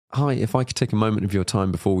Hi, if I could take a moment of your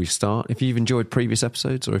time before we start, if you've enjoyed previous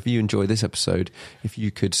episodes or if you enjoy this episode, if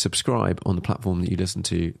you could subscribe on the platform that you listen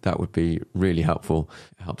to, that would be really helpful.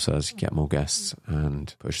 It helps us get more guests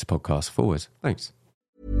and push the podcast forward. Thanks.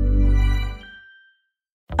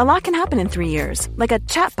 A lot can happen in 3 years, like a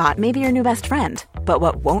chatbot may be your new best friend. But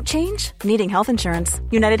what won't change? Needing health insurance.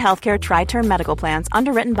 United Healthcare Tri-Term Medical Plans,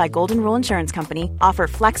 underwritten by Golden Rule Insurance Company, offer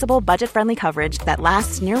flexible, budget-friendly coverage that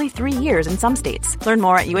lasts nearly 3 years in some states. Learn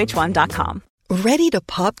more at uh1.com. Ready to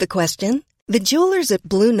pop the question? The jewelers at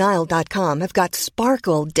BlueNile.com have got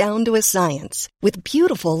sparkle down to a science with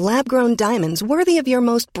beautiful lab-grown diamonds worthy of your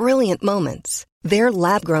most brilliant moments. Their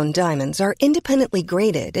lab-grown diamonds are independently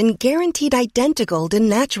graded and guaranteed identical to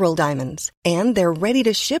natural diamonds, and they're ready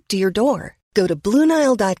to ship to your door. Go to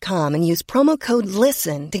BlueNile.com and use promo code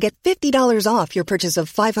LISTEN to get $50 off your purchase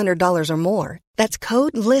of $500 or more. That's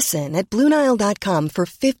code LISTEN at BlueNile.com for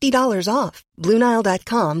 $50 off.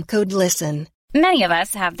 BlueNile.com, code LISTEN. Many of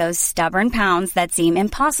us have those stubborn pounds that seem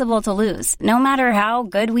impossible to lose, no matter how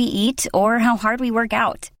good we eat or how hard we work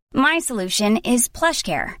out. My solution is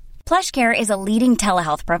PlushCare. PlushCare is a leading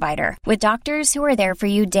telehealth provider with doctors who are there for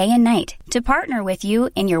you day and night to partner with you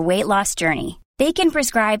in your weight loss journey. They can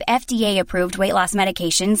prescribe FDA-approved weight loss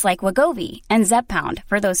medications like Wegovy and Zepbound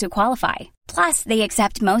for those who qualify. Plus, they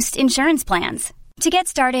accept most insurance plans. To get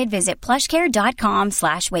started, visit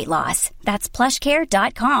plushcare.com/weightloss. That's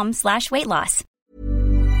plushcare.com/weightloss.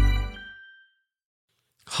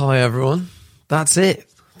 Hi, everyone. That's it.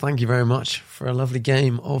 Thank you very much for a lovely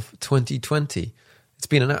game of 2020. It's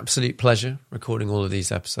been an absolute pleasure recording all of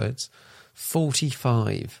these episodes.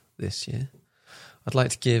 45 this year. I'd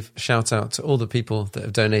like to give a shout out to all the people that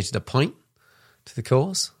have donated a pint to the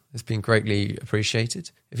cause. It's been greatly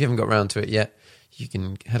appreciated. If you haven't got around to it yet, you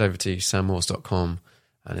can head over to sammorse.com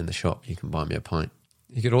and in the shop you can buy me a pint.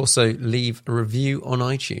 You could also leave a review on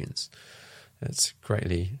iTunes. It's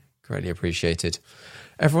greatly appreciated.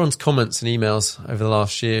 Everyone's comments and emails over the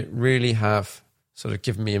last year really have sort of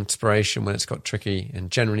given me inspiration when it's got tricky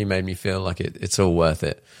and generally made me feel like it's all worth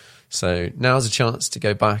it. So now's a chance to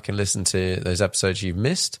go back and listen to those episodes you've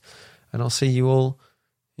missed, and I'll see you all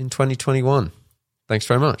in 2021. Thanks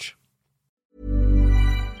very much.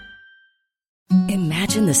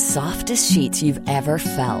 Imagine the softest sheets you've ever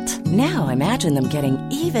felt. Now imagine them getting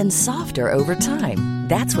even softer over time.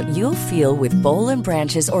 That's what you'll feel with Boll &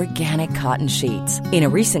 Branch's organic cotton sheets. In a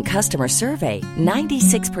recent customer survey,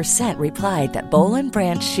 96% replied that Boll &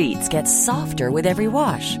 Branch sheets get softer with every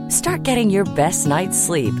wash. Start getting your best night's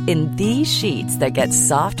sleep in these sheets that get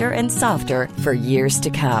softer and softer for years to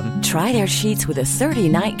come. Try their sheets with a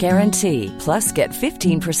 30-night guarantee. Plus, get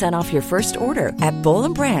 15% off your first order at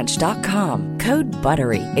bollandbranch.com. Code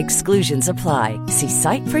BUTTERY. Exclusions apply. See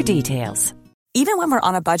site for details. Even when we're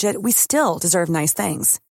on a budget, we still deserve nice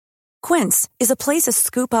things. Quince is a place to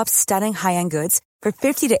scoop up stunning high-end goods for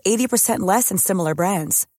 50 to 80% less than similar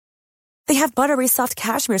brands. They have buttery soft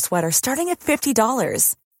cashmere sweaters starting at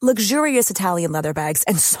 $50, luxurious Italian leather bags,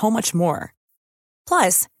 and so much more.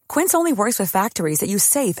 Plus, Quince only works with factories that use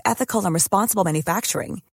safe, ethical, and responsible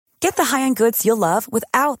manufacturing. Get the high-end goods you'll love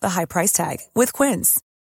without the high price tag with Quince.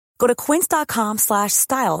 Go to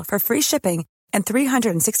quince.com/style for free shipping and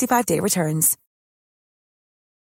 365-day returns.